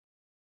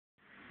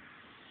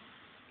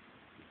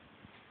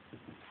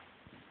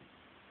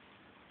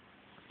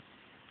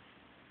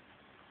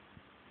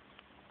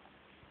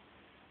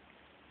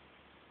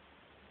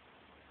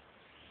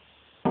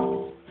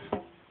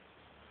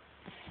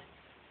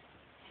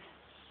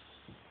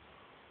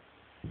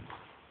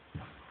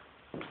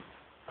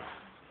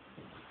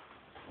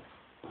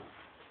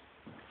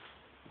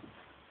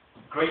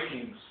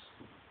Greetings.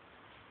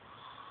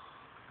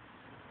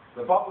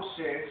 The Bible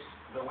says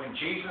that when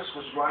Jesus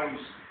was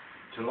raised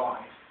to life,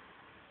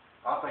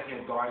 after he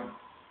had died,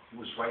 he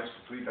was raised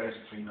for 3 days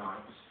and 3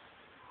 nights.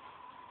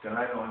 Then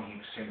later on he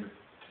ascended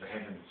to the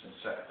heavens and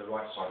sat at the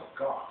right side of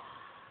God.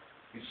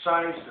 It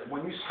says that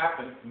when this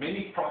happened,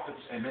 many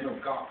prophets and men of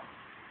God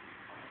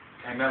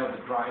came out of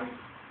the grave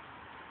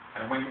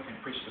and went and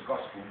preached the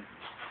gospel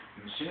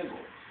in the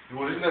synagogue. He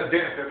was in a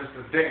den, that is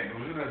the den. He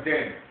was in a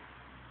den.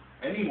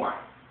 Anyway,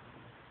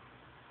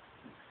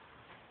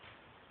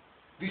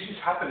 this is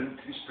happening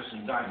to this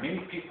present day.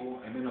 Many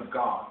people and men of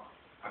God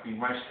have been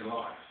raised to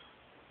life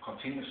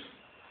continuously.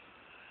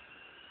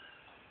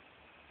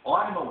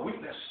 I am a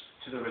witness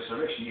to the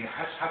resurrection. It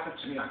has happened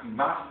to me. I've been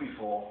martyred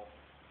before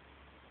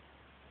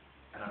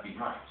and I've been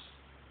raised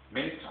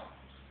many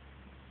times.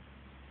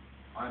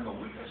 I am a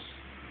witness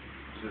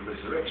to the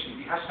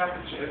resurrection. It has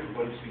happened to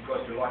everybody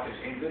because their life has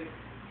ended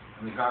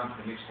and they're going to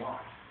the next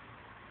life.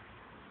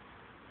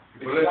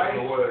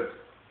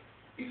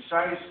 It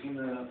says in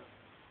the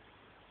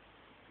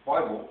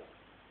Bible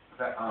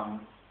that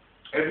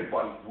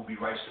everybody will be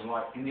raised to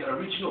life. In the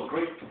original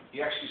Greek,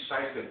 he actually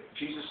says that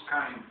Jesus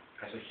came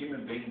as a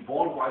human being,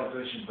 born by a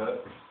virgin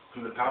birth,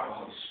 through the power of the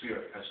Holy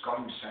Spirit, as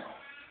God himself,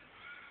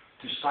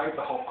 to save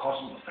the whole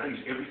cosmos, that is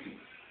everything,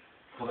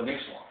 for the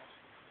next life.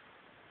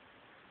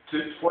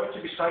 For it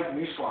to be saved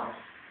in this life,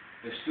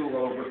 there's still a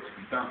lot of work to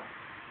be done.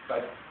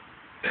 But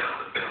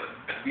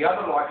the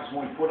other life is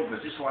more important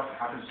because this life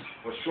happens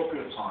for a short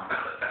period of time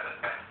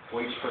for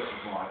each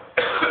person's life.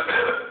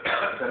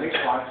 The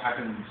next life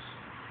happens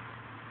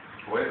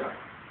forever.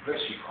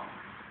 Bless you, Con.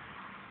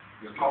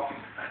 You're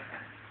coughing.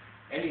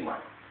 Anyway,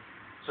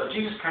 so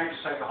Jesus came to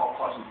save the whole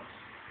cosmos.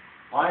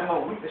 I am a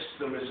witness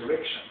to the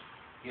resurrection.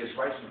 He has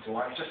raised me to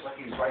life, just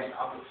like he has raised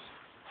others.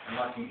 And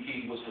like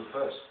he was the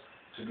first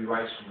to be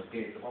raised from the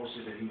dead. The Bible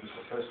says that he was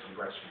the first to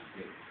be raised from the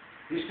dead.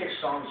 This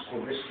next song is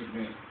called Rescued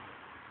Me.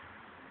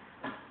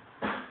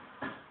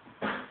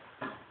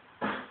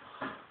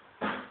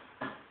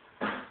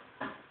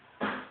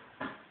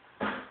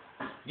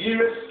 You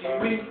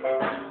rescued me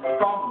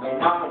from the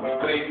miry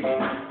clay.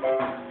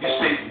 You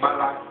saved my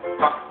life,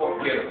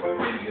 unforgettable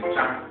many a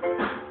time.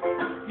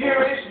 You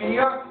raised me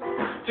up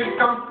to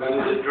conquer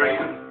the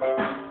dream,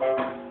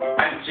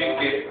 and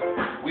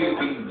together we'll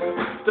win the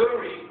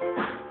victory.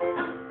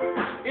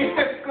 If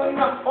it's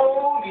gonna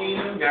hold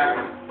you down,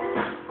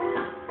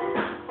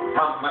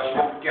 how much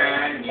more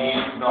can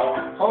it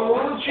not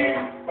hold you?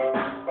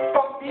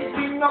 But it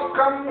did not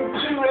come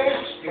to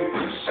rescue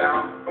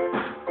himself.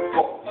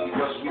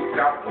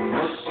 Without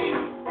no sin,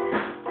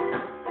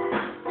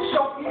 so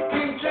he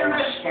came to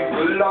rescue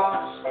the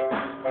lost.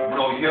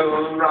 No,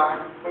 you're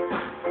right.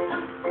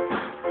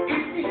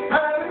 If he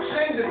had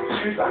ascended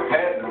to the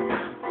heavens,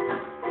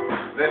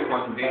 then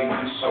one day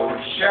so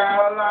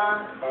shall I.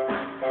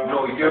 No,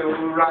 you're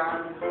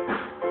right.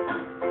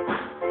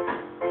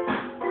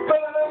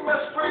 But I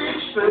must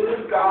preach the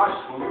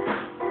gospel.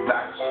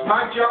 That's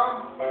my job.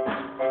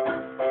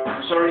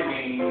 So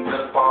remain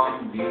upon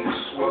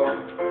this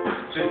world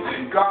to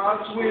do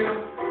God's will.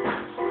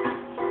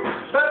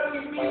 But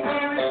with me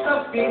there is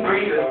nothing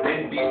greater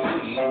than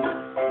being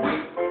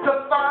with the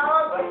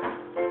Father.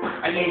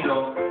 And you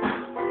know,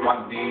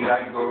 one day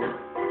I go.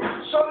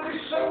 So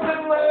listen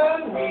and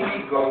learn, we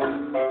go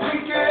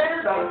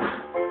together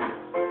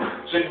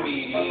to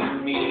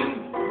meet me in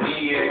the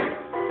air.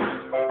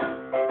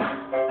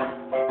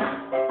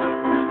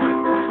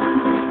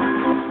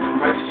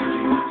 Praise you,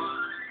 Jesus.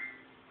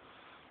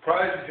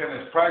 Praise you,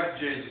 Dennis. Praise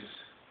Jesus.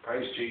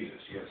 Praise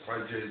Jesus, yes.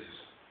 Praise Jesus.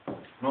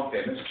 Not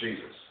them, it's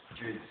Jesus.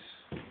 Jesus.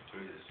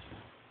 Jesus.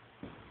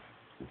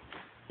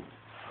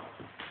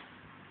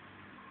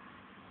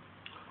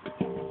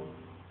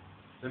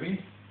 Let me?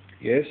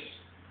 Yes.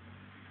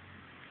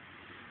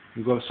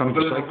 You've got something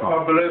to say,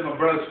 I believe my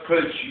brothers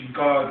preach in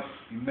God's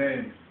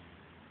name.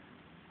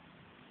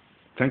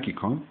 Thank you,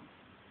 Con.